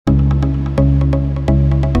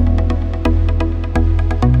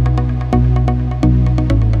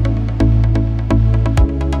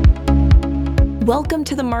Welcome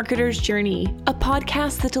to The Marketer's Journey, a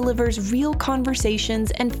podcast that delivers real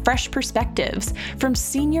conversations and fresh perspectives from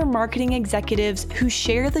senior marketing executives who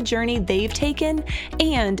share the journey they've taken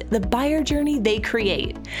and the buyer journey they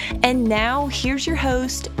create. And now, here's your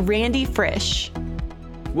host, Randy Frisch.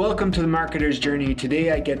 Welcome to The Marketer's Journey.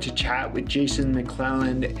 Today I get to chat with Jason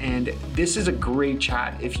McClelland, and this is a great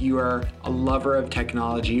chat if you are a lover of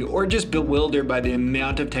technology or just bewildered by the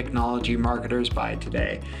amount of technology marketers buy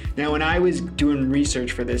today. Now, when I was doing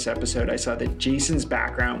research for this episode, I saw that Jason's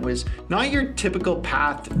background was not your typical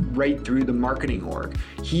path right through the marketing org.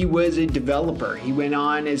 He was a developer. He went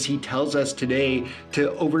on, as he tells us today,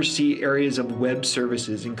 to oversee areas of web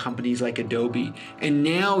services in companies like Adobe. And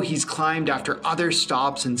now he's climbed after other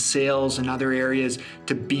stops and sales and other areas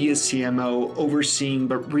to be a CMO, overseeing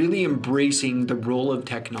but really embracing the role of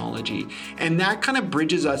technology. And that kind of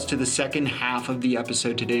bridges us to the second half of the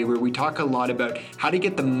episode today, where we talk a lot about how to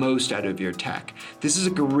get the most out of your tech. This is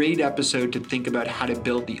a great episode to think about how to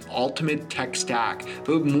build the ultimate tech stack,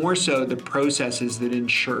 but more so the processes that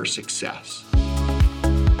ensure success.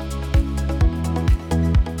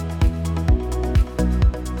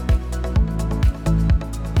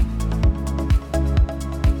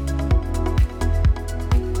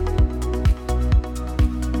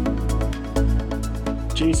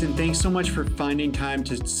 Jason, thanks so much for finding time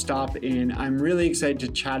to stop in. I'm really excited to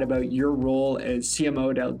chat about your role as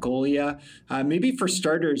CMO at Algolia. Maybe for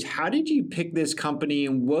starters, how did you pick this company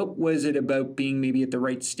and what was it about being maybe at the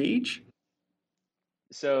right stage?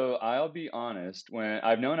 So I'll be honest, when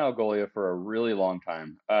I've known Algolia for a really long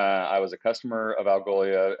time. I was a customer of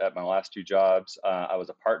Algolia at my last two jobs. I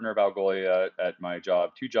was a partner of Algolia at my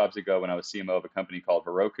job 2 jobs ago when I was CMO of a company called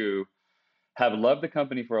Heroku. Have loved the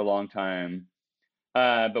company for a long time.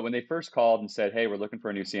 But when they first called and said, "Hey, we're looking for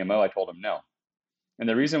a new CMO," I told them no. And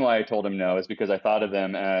the reason why I told them no is because I thought of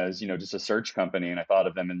them as, just a search company, and I thought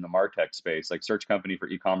of them in the MarTech space, like search company for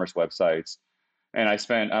e-commerce websites. And I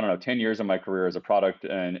spent, 10 years of my career as a product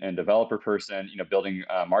and developer person, building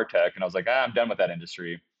MarTech. And I was like, I'm done with that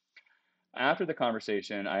industry. After the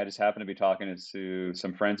conversation, I just happened to be talking to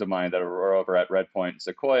some friends of mine that were over at Redpoint and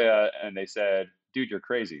Sequoia, and they said, "Dude, you're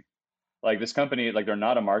crazy. Like this company, like they're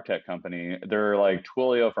not a MarTech company. They're like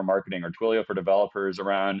Twilio for marketing or Twilio for developers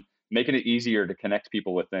around making it easier to connect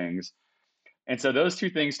people with things." And so those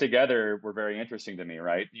two things together were very interesting to me,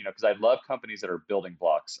 right? Because I love companies that are building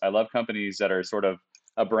blocks. I love companies that are sort of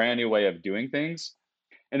a brand new way of doing things.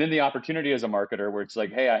 And then the opportunity as a marketer where it's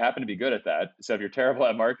like, hey, I happen to be good at that. So if you're terrible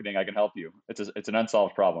at marketing, I can help you. It's an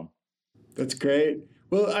unsolved problem. That's great.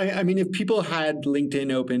 Well, I mean, if people had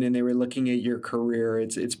LinkedIn open and they were looking at your career,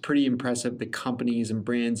 it's pretty impressive, the companies and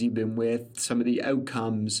brands you've been with, some of the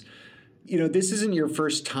outcomes. This isn't your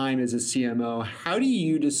first time as a CMO. How do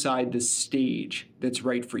you decide the stage that's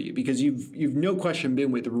right for you? Because you've no question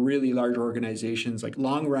been with really large organizations like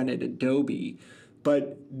long run at Adobe,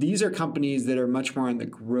 but these are companies that are much more on the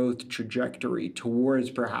growth trajectory towards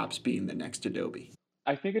perhaps being the next Adobe.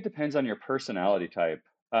 I think it depends on your personality type.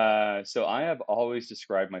 So I have always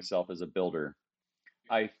described myself as a builder.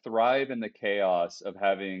 I thrive in the chaos of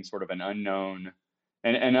having sort of an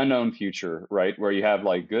unknown future, right? Where you have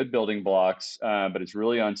like good building blocks, but it's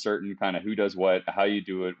really uncertain kind of who does what, how you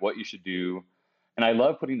do it, what you should do. And I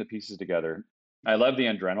love putting the pieces together. I love the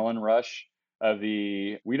adrenaline rush of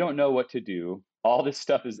we don't know what to do. All this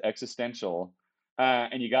stuff is existential,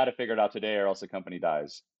 and you got to figure it out today or else the company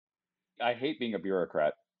dies. I hate being a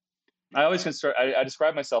bureaucrat. I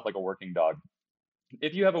describe myself like a working dog.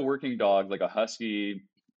 If you have a working dog, like a husky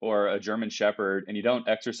or a German shepherd, and you don't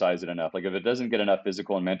exercise it enough, like if it doesn't get enough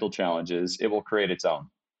physical and mental challenges, it will create its own,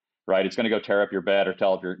 right? It's going to go tear up your bed or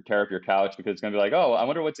tear up your couch because it's going to be like, oh, I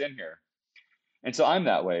wonder what's in here. And so I'm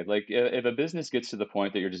that way. Like if a business gets to the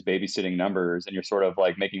point that you're just babysitting numbers and you're sort of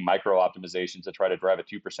like making micro optimizations to try to drive a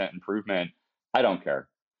 2% improvement, I don't care.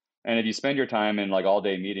 And if you spend your time in like all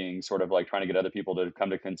day meetings, sort of like trying to get other people to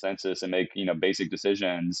come to consensus and make, basic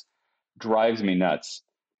decisions, drives me nuts.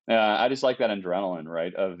 I just like that adrenaline,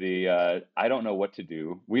 right? Of I don't know what to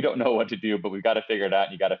do. We don't know what to do, but we've got to figure it out.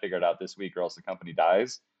 And you got to figure it out this week or else the company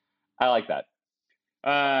dies. I like that.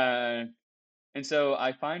 And so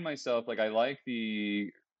I find myself like I like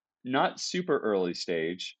the not super early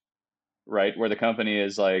stage, right? Where the company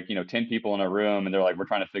is like, 10 people in a room and they're like, we're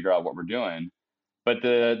trying to figure out what we're doing. But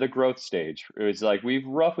the growth stage is like we've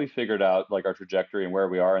roughly figured out like our trajectory and where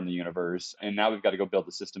we are in the universe, and now we've got to go build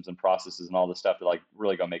the systems and processes and all the stuff to like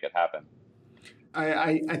really go make it happen.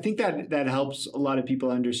 I think that helps a lot of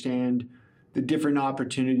people understand the different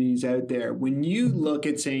opportunities out there. When you look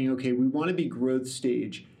at saying, okay, we want to be growth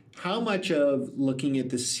stage, how much of looking at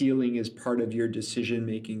the ceiling is part of your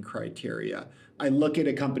decision-making criteria? I look at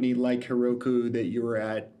a company like Heroku that you were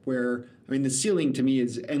at, where, I mean, the ceiling to me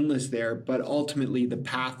is endless there, but ultimately the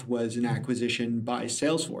path was an acquisition by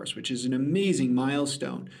Salesforce, which is an amazing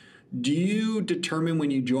milestone. Do you determine when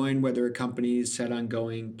you join whether a company is set on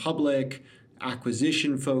going public,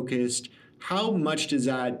 acquisition focused? How much does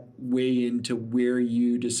that weigh into where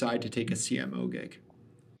you decide to take a CMO gig?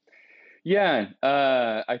 Yeah,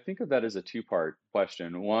 I think of that as a two-part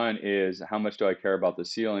question. One is how much do I care about the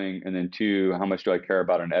ceiling? And then two, how much do I care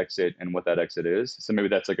about an exit and what that exit is? So maybe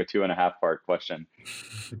that's like a two and a half part question.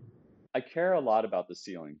 I care a lot about the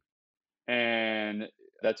ceiling. And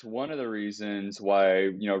that's one of the reasons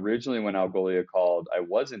why, originally when Algolia called, I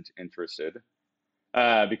wasn't interested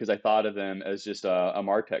because I thought of them as just a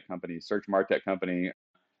MarTech company, search MarTech company.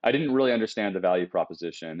 I didn't really understand the value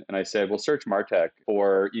proposition. And I said, well, search MarTech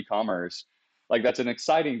for e-commerce, like that's an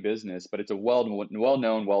exciting business, but it's a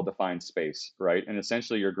well-known, well-defined space, right? And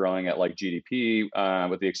essentially you're growing at like GDP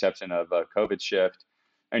with the exception of a COVID shift,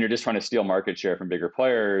 and you're just trying to steal market share from bigger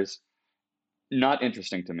players. Not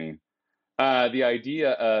interesting to me. The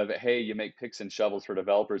idea of, hey, you make picks and shovels for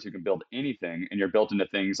developers who can build anything, and you're built into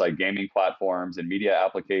things like gaming platforms and media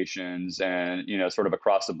applications, and sort of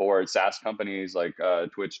across the board, SaaS companies like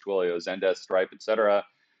Twitch, Twilio, Zendesk, Stripe, etc.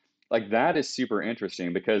 Like that is super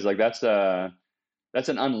interesting because like that's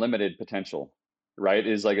an unlimited potential, right?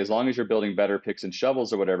 Is like as long as you're building better picks and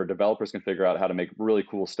shovels or whatever, developers can figure out how to make really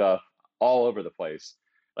cool stuff all over the place.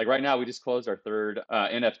 Like right now, we just closed our third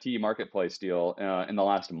NFT marketplace deal in the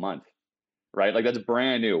last month, right? Like that's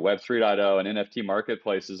brand new, Web 3.0 and NFT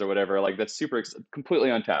marketplaces or whatever. Like that's completely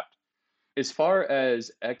untapped. As far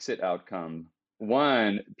as exit outcome,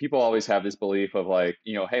 one, people always have this belief of like,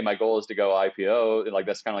 hey, my goal is to go IPO. Like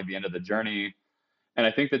that's kind of like the end of the journey. And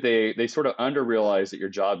I think that they sort of under realize that your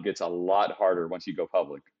job gets a lot harder once you go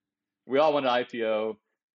public. We all want an IPO,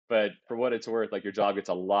 but for what it's worth, like your job gets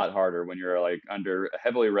a lot harder when you're like under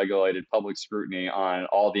heavily regulated public scrutiny on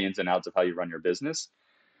all the ins and outs of how you run your business.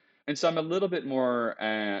 And so I'm a little bit more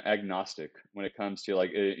agnostic when it comes to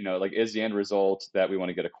like, like is the end result that we want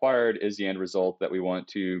to get acquired? Is the end result that we want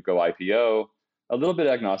to go IPO? A little bit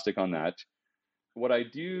agnostic on that. What I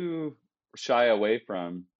do shy away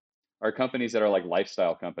from are companies that are like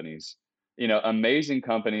lifestyle companies, amazing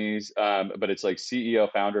companies, but it's like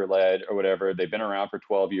CEO founder led or whatever. They've been around for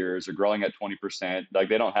 12 years or growing at 20%. Like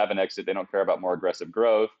they don't have an exit. They don't care about more aggressive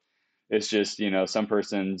growth. It's just, some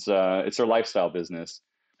person's, it's their lifestyle business.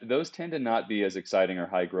 Those tend to not be as exciting or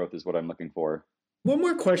high growth as what I'm looking for. One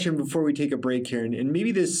more question before we take a break here, and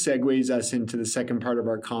maybe this segues us into the second part of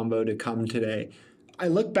our combo to come today. I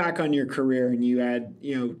look back on your career and you had,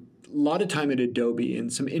 a lot of time at Adobe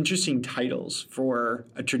and some interesting titles for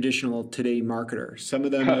a traditional today marketer. Some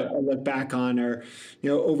of them I look back on are,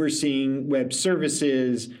 overseeing web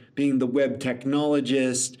services, being the web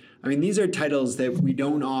technologist. I mean, these are titles that we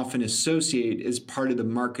don't often associate as part of the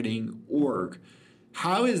marketing org.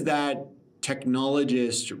 How is that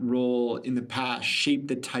technologist role in the past shaped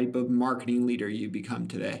the type of marketing leader you become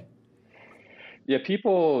today? Yeah,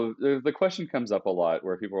 the question comes up a lot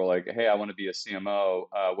where people are like, hey, I want to be a CMO.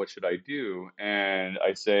 What should I do? And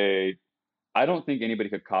I say, I don't think anybody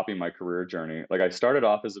could copy my career journey. Like I started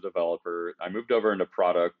off as a developer, I moved over into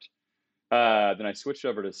product, then I switched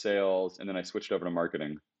over to sales, and then I switched over to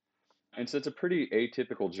marketing. And so it's a pretty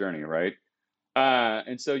atypical journey, right?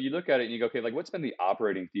 And so you look at it and you go, okay, like what's been the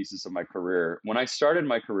operating thesis of my career? When I started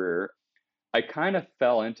my career, I kind of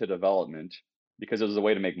fell into development because it was a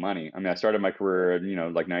way to make money. I mean, I started my career,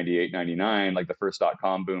 like 98, 99, like the first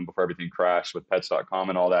dot-com boom before everything crashed with pets.com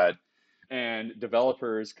and all that. And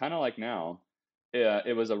developers, kind of like now,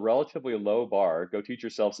 it was a relatively low bar. Go teach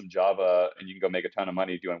yourself some Java and you can go make a ton of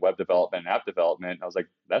money doing web development and app development. I was like,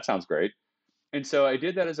 that sounds great. And so I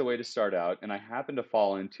did that as a way to start out. And I happened to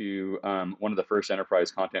fall into one of the first enterprise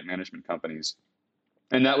content management companies.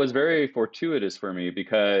 And that was very fortuitous for me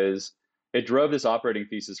because it drove this operating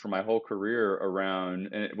thesis for my whole career around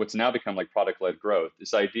what's now become like product-led growth.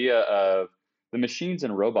 This idea of the machines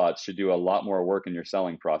and robots should do a lot more work in your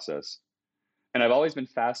selling process. And I've always been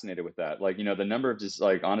fascinated with that. Like, the number of just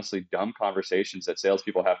like honestly dumb conversations that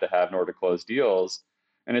salespeople have to have in order to close deals.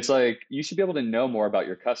 And it's like, you should be able to know more about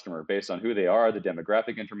your customer based on who they are, the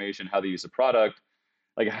demographic information, how they use the product.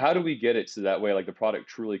 Like, how do we get it so that way, like the product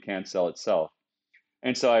truly can sell itself?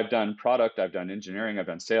 And so I've done product, I've done engineering, I've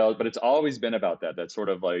done sales, but it's always been about that sort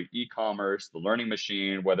of like e-commerce, the learning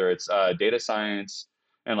machine, whether it's data science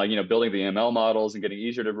and like, building the ML models and getting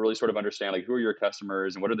easier to really sort of understand like who are your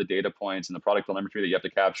customers and what are the data points and the product telemetry that you have to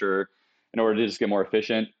capture in order to just get more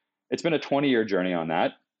efficient. It's been a 20-year journey on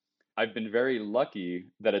that. I've been very lucky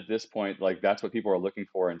that at this point, like that's what people are looking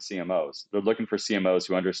for in CMOs. They're looking for CMOs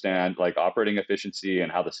who understand like operating efficiency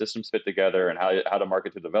and how the systems fit together and how to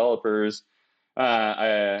market to developers.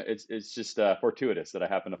 It's just fortuitous that I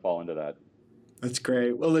happen to fall into that. That's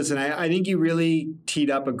great. Well, listen, I think you really teed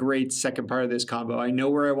up a great second part of this combo. I know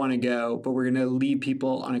where I want to go, but we're going to leave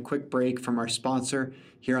people on a quick break from our sponsor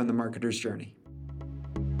here on the Marketer's Journey.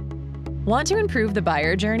 Want to improve the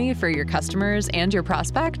buyer journey for your customers and your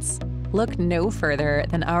prospects? Look no further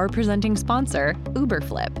than our presenting sponsor,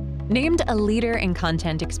 Uberflip. Named a leader in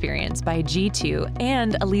content experience by G2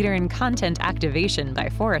 and a leader in content activation by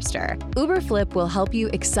Forrester, Uberflip will help you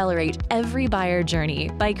accelerate every buyer journey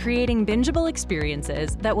by creating bingeable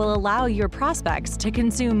experiences that will allow your prospects to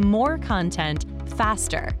consume more content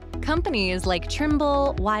faster. Companies like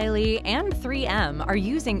Trimble, Wiley, and 3M are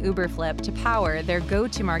using Uberflip to power their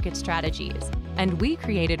go-to-market strategies, and we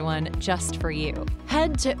created one just for you.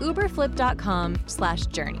 Head to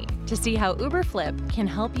uberflip.com/journey to see how Uberflip can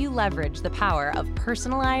help you leverage the power of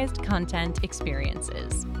personalized content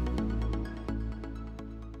experiences.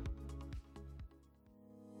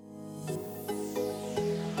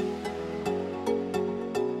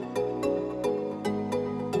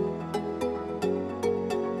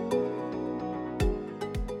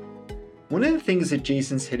 One of the things that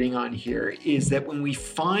Jason's hitting on here is that when we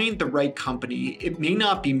find the right company, it may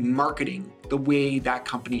not be marketing the way that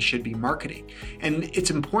company should be marketing. And it's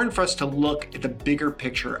important for us to look at the bigger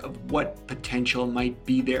picture of what potential might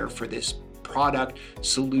be there for this product,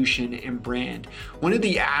 solution, and brand. One of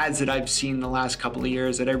the ads that I've seen the last couple of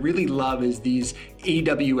years that I really love is these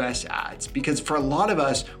AWS ads, because for a lot of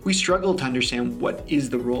us, we struggle to understand what is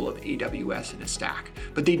the role of AWS in a stack.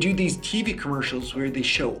 But they do these TV commercials where they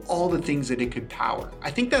show all the things that it could power.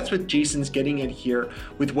 I think that's what Jason's getting at here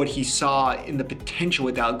with what he saw in the potential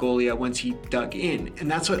with Algolia once he dug in.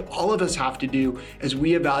 And that's what all of us have to do as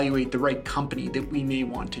we evaluate the right company that we may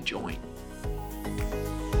want to join.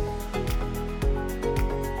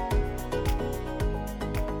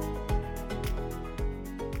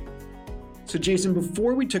 So Jason,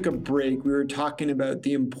 before we took a break, we were talking about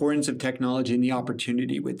the importance of technology and the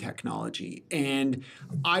opportunity with technology. And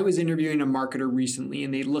I was interviewing a marketer recently,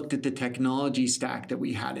 and they looked at the technology stack that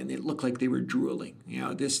we had, and it looked like they were drooling. You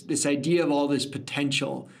know, this idea of all this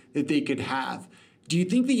potential that they could have. Do you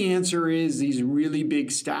think the answer is these really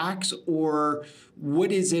big stacks, or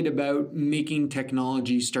what is it about making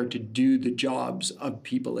technology start to do the jobs of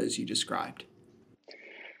people as you described?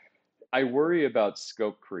 I worry about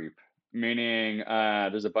scope creep. Meaning,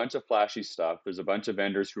 there's a bunch of flashy stuff. There's a bunch of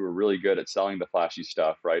vendors who are really good at selling the flashy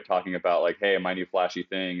stuff, right? Talking about like, hey, my new flashy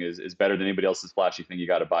thing is better than anybody else's flashy thing. You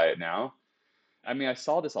got to buy it now. I mean, I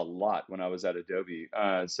saw this a lot when I was at Adobe.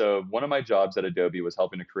 So one of my jobs at Adobe was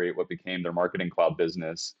helping to create what became their marketing cloud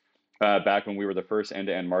business. Back when we were the first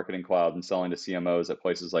end-to-end marketing cloud and selling to CMOs at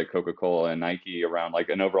places like Coca-Cola and Nike around like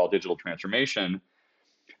an overall digital transformation.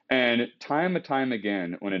 And time and time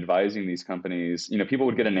again, when advising these companies, people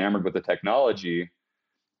would get enamored with the technology.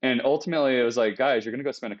 And ultimately, it was like, guys, you're going to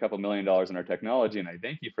go spend a couple $1 million on our technology, and I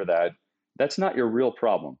thank you for that. That's not your real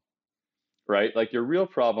problem, right? Like your real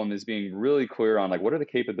problem is being really clear on like, what are the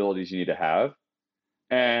capabilities you need to have?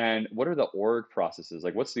 And what are the org processes?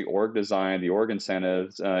 Like, what's the org design, the org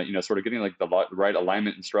incentives, sort of getting like the right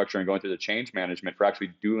alignment and structure and going through the change management for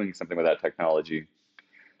actually doing something with that technology.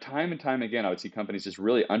 Time and time again, I would see companies just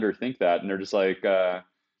really underthink that. And they're just like,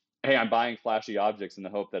 hey, I'm buying flashy objects in the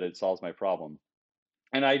hope that it solves my problem.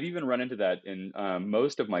 And I've even run into that in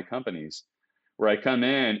most of my companies where I come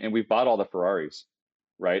in and we've bought all the Ferraris,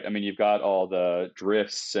 right? I mean, you've got all the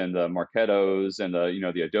Drifts and the Marketos and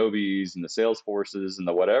the Adobes and the Salesforces and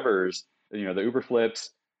the whatevers, the Uberflips,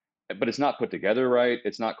 but it's not put together right.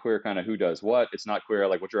 It's not clear kind of who does what. It's not clear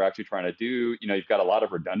like what you're actually trying to do. You've got a lot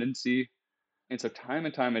of redundancy. And so time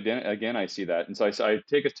and time again, I see that. And so I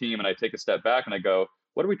take a team and I take a step back and I go,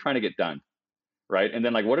 what are we trying to get done? Right. And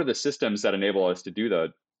then like, what are the systems that enable us to do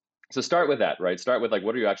that? So start with that, right? Start with like,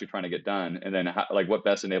 what are you actually trying to get done? And then what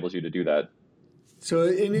best enables you to do that? So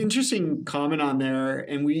an interesting comment on there,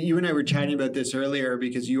 and you and I were chatting about this earlier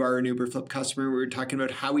because you are an Uberflip customer. We were talking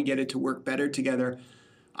about how we get it to work better together.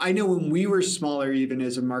 I know when we were smaller, even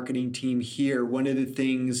as a marketing team here, one of the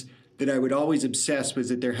things that I would always obsess was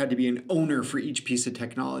that there had to be an owner for each piece of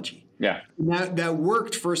technology. Yeah. That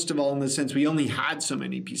worked, first of all, in the sense we only had so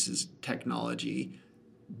many pieces of technology.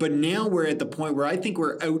 But now we're at the point where I think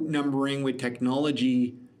we're outnumbering with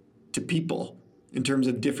technology to people in terms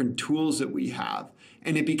of different tools that we have.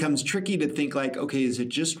 And it becomes tricky to think like, okay, is it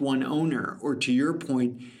just one owner? Or to your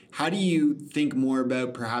point, how do you think more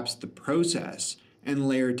about perhaps the process and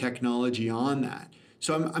layer technology on that?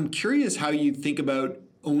 So I'm curious how you think about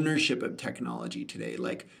ownership of technology today.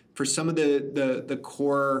 Like for some of the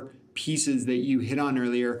core pieces that you hit on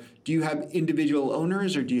earlier, do you have individual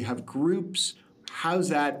owners or do you have groups? How's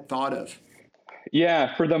that thought of?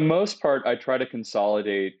 Yeah, for the most part, I try to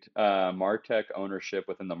consolidate MarTech ownership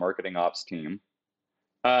within the marketing ops team.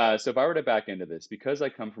 So if I were to back into this, because I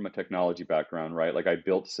come from a technology background, right? Like I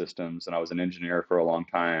built systems and I was an engineer for a long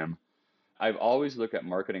time. I've always looked at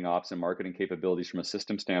marketing ops and marketing capabilities from a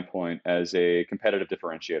system standpoint as a competitive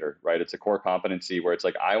differentiator, right? It's a core competency where it's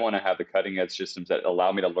like I want to have the cutting edge systems that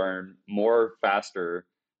allow me to learn more faster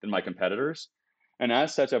than my competitors. And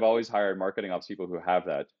as such, I've always hired marketing ops people who have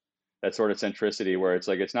that sort of centricity where it's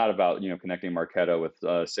like it's not about connecting Marketo with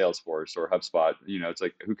Salesforce or HubSpot. It's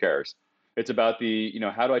like who cares? It's about the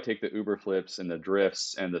how do I take the Uber flips and the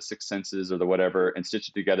drifts and the six senses or the whatever and stitch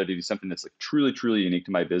it together to do something that's like truly truly unique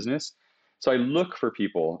to my business. So I look for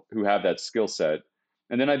people who have that skill set.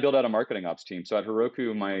 And then I build out a marketing ops team. So at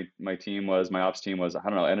Heroku, my ops team was, I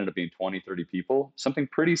don't know, ended up being 20, 30 people, something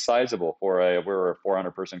pretty sizable we were a 400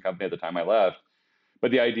 person company at the time I left. But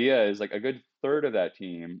the idea is like a good third of that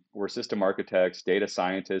team were system architects, data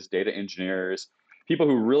scientists, data engineers, people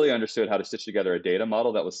who really understood how to stitch together a data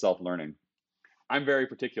model that was self-learning. I'm very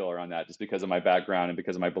particular on that just because of my background and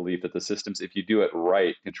because of my belief that the systems, if you do it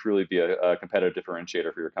right, can truly be a competitive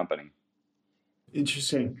differentiator for your company.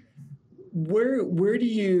 Interesting. Where do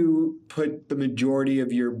you put the majority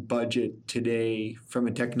of your budget today from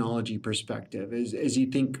a technology perspective? As you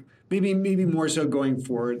think maybe more so going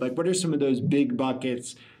forward, like what are some of those big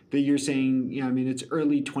buckets that you're saying, I mean it's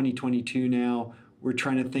early 2022 now. We're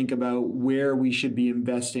trying to think about where we should be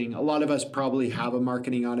investing. A lot of us probably have a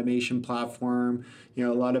marketing automation platform. A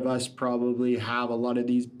lot of us probably have a lot of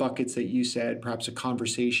these buckets that you said, perhaps a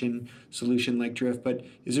conversation solution like Drift. But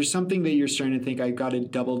is there something that you're starting to think I've got to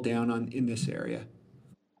double down on in this area?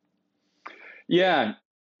 Yeah,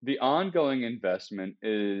 the ongoing investment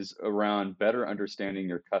is around better understanding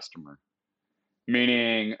your customer.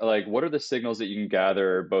 Meaning, like, what are the signals that you can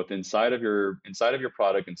gather both inside of your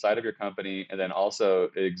product, inside of your company, and then also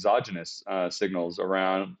exogenous signals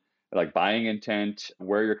around like buying intent,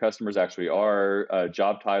 where your customers actually are,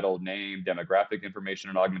 job title, name, demographic information,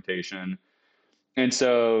 and augmentation. And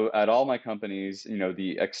so at all my companies,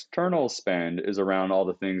 the external spend is around all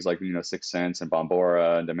the things like, Sixth Sense and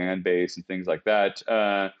Bombora and demand base and things like that,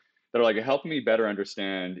 that are like helping me better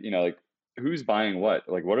understand, like who's buying what,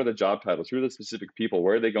 like what are the job titles, who are the specific people,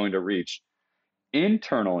 where are they going to reach?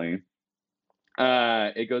 Internally,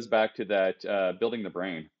 it goes back to that building the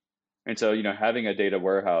brain. And so, having a data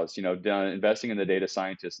warehouse, investing in the data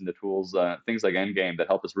scientists and the tools, things like Endgame that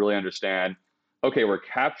help us really understand, okay, we're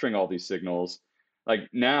capturing all these signals. Like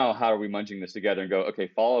now, how are we munging this together and go, okay,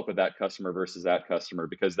 follow up with that customer versus that customer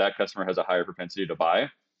because that customer has a higher propensity to buy.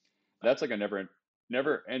 That's like a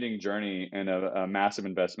never ending journey and a massive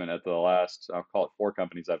investment at the last, I'll call it 4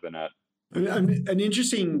 companies I've been at. An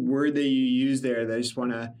interesting word that you use there that I just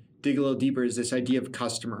want to dig a little deeper is this idea of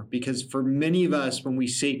customer. Because for many of us, when we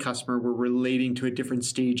say customer, we're relating to a different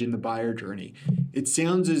stage in the buyer journey. It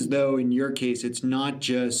sounds as though in your case, it's not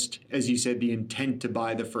just, as you said, the intent to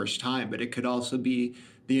buy the first time, but it could also be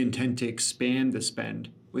the intent to expand the spend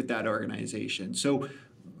with that organization. So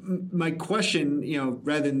my question,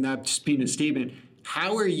 rather than that just being a statement,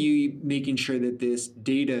 how are you making sure that this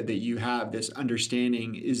data that you have, this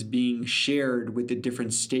understanding, is being shared with the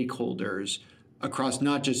different stakeholders across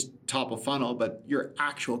not just top of funnel, but your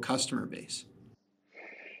actual customer base?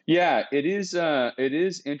 Yeah, it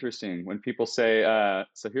is interesting when people say,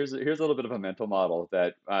 so here's a little bit of a mental model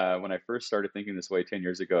that when I first started thinking this way 10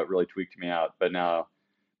 years ago, it really tweaked me out. But now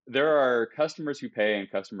there are customers who pay and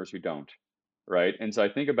customers who don't, right? And so I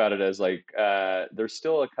think about it as like they're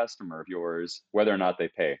still a customer of yours, whether or not they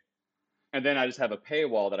pay. And then I just have a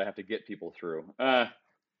paywall that I have to get people through.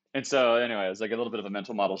 And so anyway, it's like a little bit of a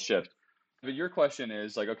mental model shift. But your question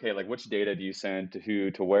is like, okay, like which data do you send to who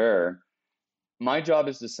to where? My job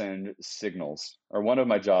is to send signals, or one of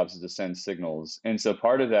my jobs is to send signals. And so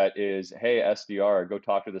part of that is, hey, SDR, go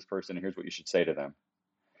talk to this person, and here's what you should say to them.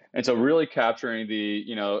 And so really capturing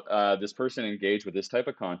this person engaged with this type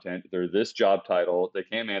of content, they're this job title, they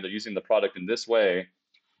came in, they're using the product in this way.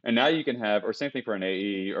 And now you can have, or same thing for an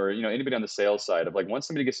AE or, anybody on the sales side of like, once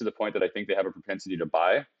somebody gets to the point that I think they have a propensity to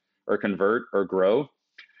buy or convert or grow,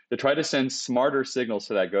 to try to send smarter signals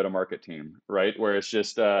to that go-to-market team, right? Where it's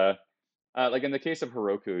just, like in the case of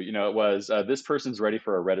Heroku, it was this person's ready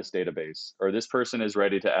for a Redis database, or this person is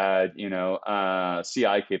ready to add,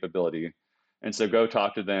 CI capability. And so go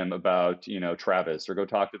talk to them about, Travis, or go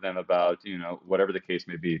talk to them about, whatever the case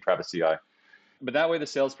may be, Travis CI. But that way the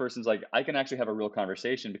salesperson's like, I can actually have a real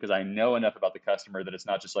conversation because I know enough about the customer that it's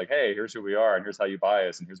not just like, hey, here's who we are and here's how you buy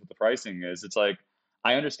us and here's what the pricing is. It's like,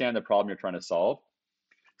 I understand the problem you're trying to solve.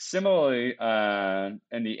 Similarly,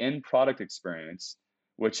 in the end product experience,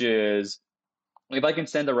 which is if I can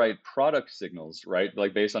send the right product signals, right?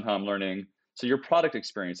 Like based on how I'm learning. So your product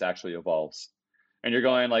experience actually evolves. And you're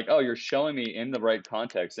going like, oh, you're showing me in the right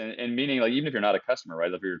context. And meaning like, even if you're not a customer,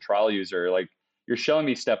 right? If you're a trial user, like you're showing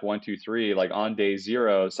me step 1, 2, 3, like on day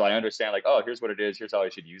 0. So I understand like, oh, here's what it is. Here's how I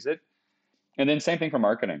should use it. And then same thing for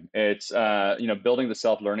marketing. It's, building the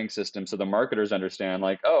self-learning system. So the marketers understand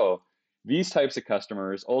like, oh, these types of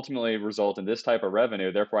customers ultimately result in this type of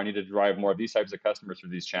revenue. Therefore, I need to drive more of these types of customers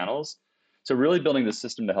through these channels. So really building the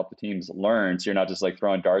system to help the teams learn. So you're not just like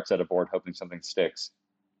throwing darts at a board, hoping something sticks.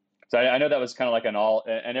 So I know that was kind of like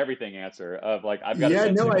an everything answer of like, I've got to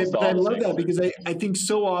send signals to but I all the love that stakeholders. because I think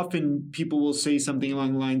so often people will say something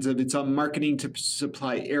along the lines of it's on marketing to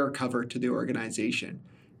supply air cover to the organization,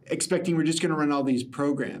 expecting we're just going to run all these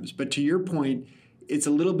programs. But to your point, it's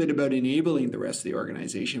a little bit about enabling the rest of the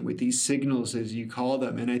organization with these signals, as you call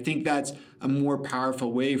them. And I think that's a more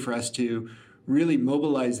powerful way for us to really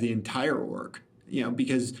mobilize the entire org,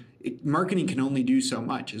 because marketing can only do so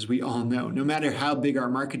much, as we all know, no matter how big our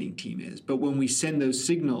marketing team is. But when we send those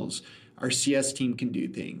signals, our CS team can do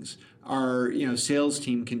things, our sales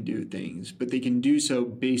team can do things, but they can do so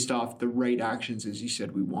based off the right actions, as you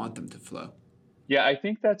said, we want them to flow. Yeah, I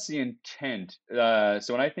think that's the intent. So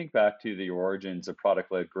when I think back to the origins of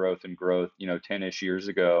product-led growth and growth, 10-ish years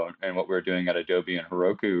ago, and what we were doing at Adobe and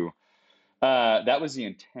Heroku, that was the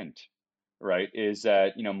intent, right? Is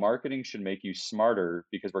that, marketing should make you smarter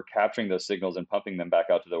because we're capturing those signals and pumping them back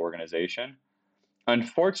out to the organization.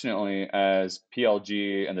 Unfortunately, as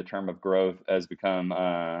PLG and the term of growth has become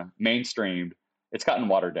mainstreamed, it's gotten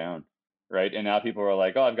watered down, right? And now people are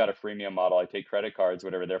like, oh, I've got a freemium model. I take credit cards,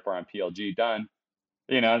 whatever. Therefore, I'm PLG done.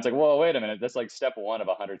 It's like, well, wait a minute. That's like step 1 of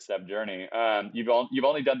a 100-step journey. You've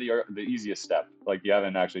only done the easiest step. Like you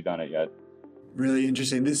haven't actually done it yet. Really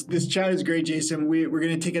interesting. This chat is great, Jason. We're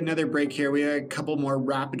going to take another break here. We have a couple more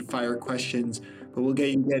rapid fire questions, but we'll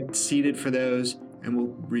get seated for those, and we'll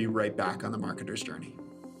be right back on the marketer's journey.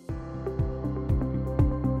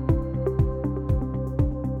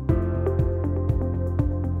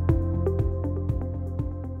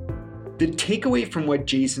 The takeaway from what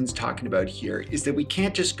Jason's talking about here is that we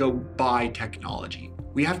can't just go buy technology.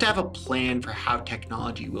 We have to have a plan for how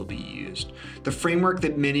technology will be used. The framework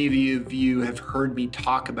that many of you have heard me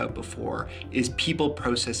talk about before is people,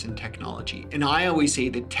 process, and technology. And I always say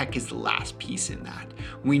that tech is the last piece in that.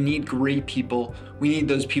 We need great people. We need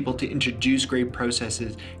those people to introduce great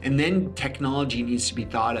processes. And then technology needs to be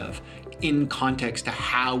thought of in context to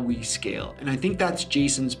how we scale. And I think that's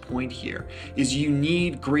Jason's point here, is you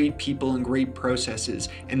need great people and great processes,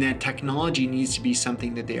 and that technology needs to be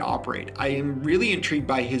something that they operate. I am really intrigued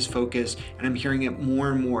by his focus, and I'm hearing it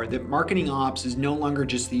more and more, that marketing ops is no longer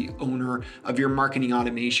just the owner of your marketing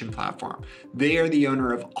automation platform. They are the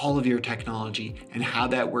owner of all of your technology and how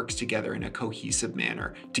that works together in a cohesive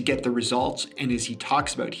manner to get the results, and as he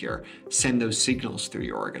talks about here, send those signals through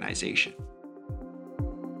your organization.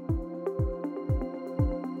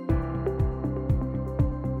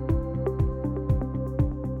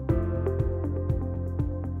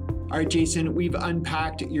 All right, Jason, we've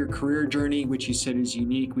unpacked your career journey, which you said is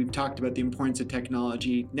unique. We've talked about the importance of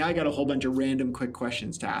technology. Now I got a whole bunch of random quick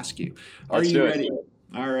questions to ask you. Are you ready?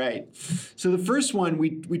 All right. So the first one,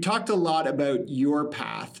 we talked a lot about your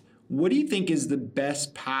path. What do you think is the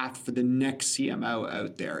best path for the next CMO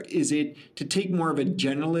out there? Is it to take more of a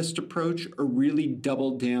generalist approach or really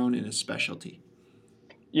double down in a specialty?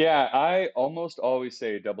 Yeah, I almost always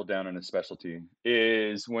say double down on a specialty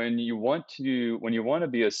is when you want to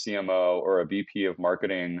be a CMO or a VP of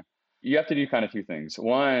marketing, you have to do kind of 2 things.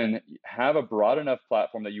 One, have a broad enough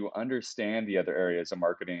platform that you understand the other areas of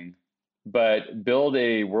marketing, but build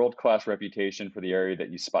a world-class reputation for the area that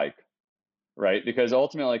you spike, right? Because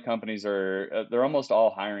ultimately companies they're almost all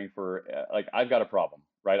hiring for like, I've got a problem,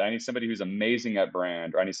 right? I need somebody who's amazing at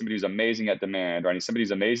brand, or I need somebody who's amazing at demand, or I need somebody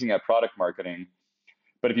who's amazing at product marketing.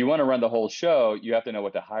 But if you want to run the whole show, you have to know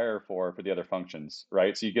what to hire for the other functions,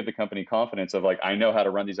 right? So you give the company confidence of like, I know how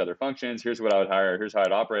to run these other functions. Here's what I would hire. Here's how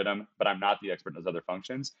I'd operate them, but I'm not the expert in those other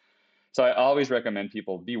functions. So I always recommend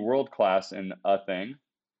people be world-class in a thing,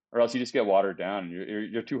 or else you just get watered down.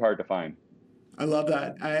 You're too hard to find. I love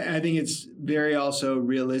that. I think it's very also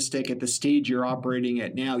realistic at the stage you're operating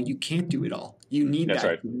at now. You can't do it all. You need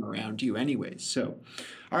that team around you anyways. So,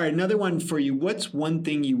 all right, another one for you. What's one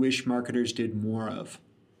thing you wish marketers did more of?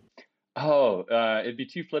 Oh, it'd be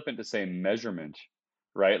too flippant to say measurement.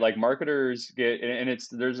 right? Like marketers get, and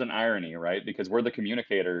there's an irony, right? Because we're the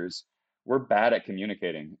communicators, we're bad at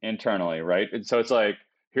communicating internally, right? And so it's like,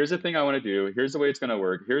 here's the thing I want to do, here's the way it's going to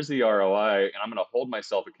work, here's the ROI, and I'm going to hold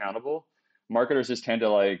myself accountable. Marketers just tend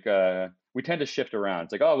to we tend to shift around.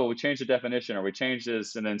 It's like, oh, well, we changed the definition or we changed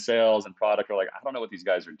this, and then sales and product are like, I don't know what these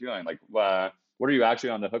guys are doing. Like, what are you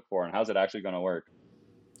actually on the hook for, and how's it actually going to work?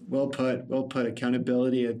 Well put. Well put.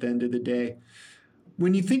 Accountability at the end of the day.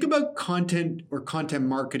 When you think about content or content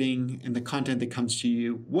marketing and the content that comes to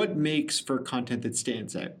you, what makes for content that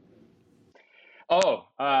stands out? Oh,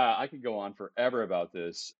 I could go on forever about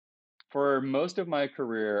this. For most of my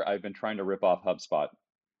career, I've been trying to rip off HubSpot,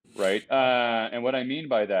 right? And what I mean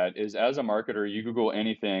by that is, as a marketer, you Google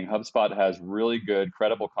anything, HubSpot has really good,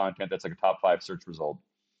 credible content that's like a top 5 search result.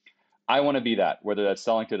 I want to be that, whether that's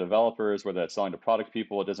selling to developers, whether that's selling to product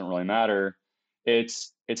people, it doesn't really matter.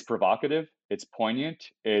 It's provocative, it's poignant,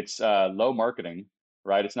 it's low marketing,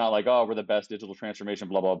 right? It's not like, oh, we're the best digital transformation,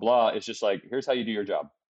 blah, blah, blah. It's just like, here's how you do your job,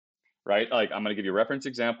 right? Like, I'm going to give you reference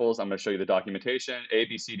examples. I'm going to show you the documentation, A,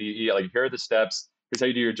 B, C, D, E. Like, here are the steps. Here's how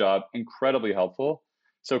you do your job. Incredibly helpful.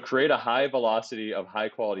 So create a high velocity of high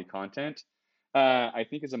quality content. I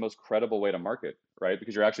think is the most credible way to market, right?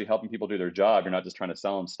 Because you're actually helping people do their job. You're not just trying to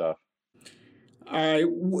sell them stuff. All right,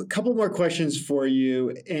 a couple more questions for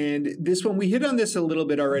you. And this one, we hit on this a little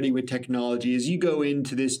bit already with technology. As you go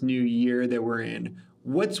into this new year that we're in,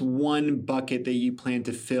 what's one bucket that you plan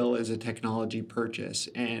to fill as a technology purchase?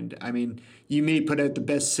 And I mean, you may put out the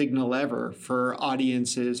best signal ever for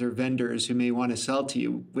audiences or vendors who may want to sell to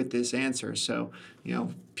you with this answer. So,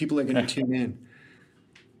 people are going to tune in.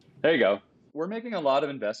 There you go. We're making a lot of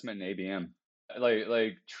investment in ABM.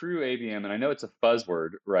 Like true ABM, and I know it's a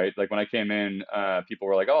buzzword, right? Like when I came in, people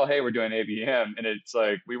were like, "Oh, hey, we're doing ABM," and it's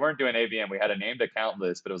like we weren't doing ABM. We had a named account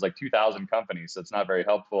list, but it was like 2,000 companies, so it's not very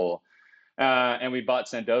helpful. And we bought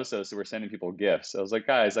Sendoso, so we're sending people gifts. So I was like,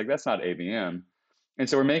 guys, like that's not ABM. And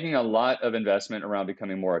so we're making a lot of investment around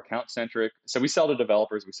becoming more account centric. So we sell to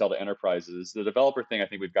developers, we sell to enterprises. The developer thing, I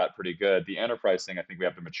think we've got pretty good. The enterprise thing, I think we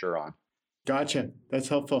have to mature on. Gotcha. That's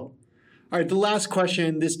helpful. All right, the last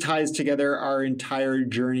question, this ties together our entire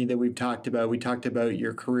journey that we've talked about. We talked about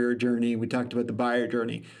your career journey. We talked about the buyer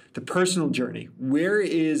journey, the personal journey. Where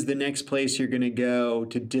is the next place you're going to go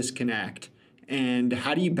to disconnect? And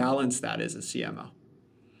how do you balance that as a CMO?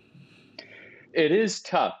 It is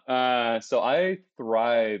tough. So I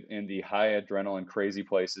thrive in the high adrenaline, crazy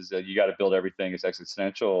places that you got to build everything. It's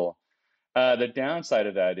existential. The downside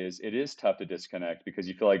of that is it is tough to disconnect because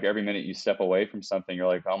you feel like every minute you step away from something, you're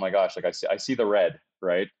like, oh my gosh, like I see the red,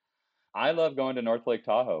 right? I love going to North Lake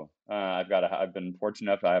Tahoe. I've been fortunate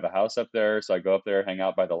enough to have a house up there, so I go up there, hang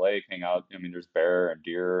out by the lake, hang out. I mean, there's bear and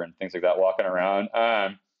deer and things like that walking around.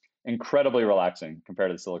 Incredibly relaxing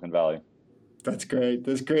compared to the Silicon Valley. That's great.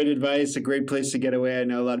 That's great advice. A great place to get away. I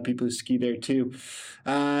know a lot of people who ski there too.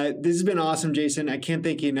 This has been awesome, Jason. I can't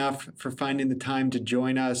thank you enough for finding the time to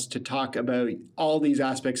join us to talk about all these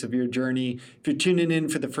aspects of your journey. If you're tuning in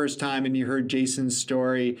for the first time and you heard Jason's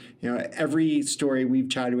story, every story we've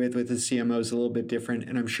chatted with a CMO is a little bit different.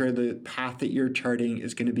 And I'm sure the path that you're charting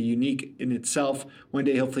is going to be unique in itself. One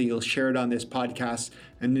day, hopefully you'll share it on this podcast.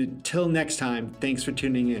 And until next time, thanks for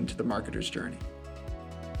tuning in to The Marketer's Journey.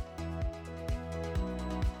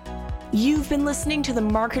 You've been listening to the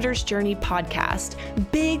Marketer's Journey podcast.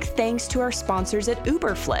 Big thanks to our sponsors at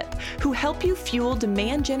Uberflip, who help you fuel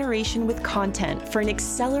demand generation with content for an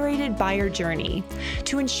accelerated buyer journey.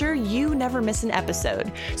 To ensure you never miss an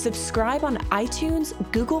episode, subscribe on iTunes,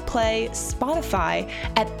 Google Play, Spotify,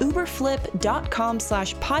 at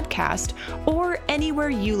uberflip.com/podcast, or anywhere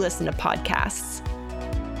you listen to podcasts.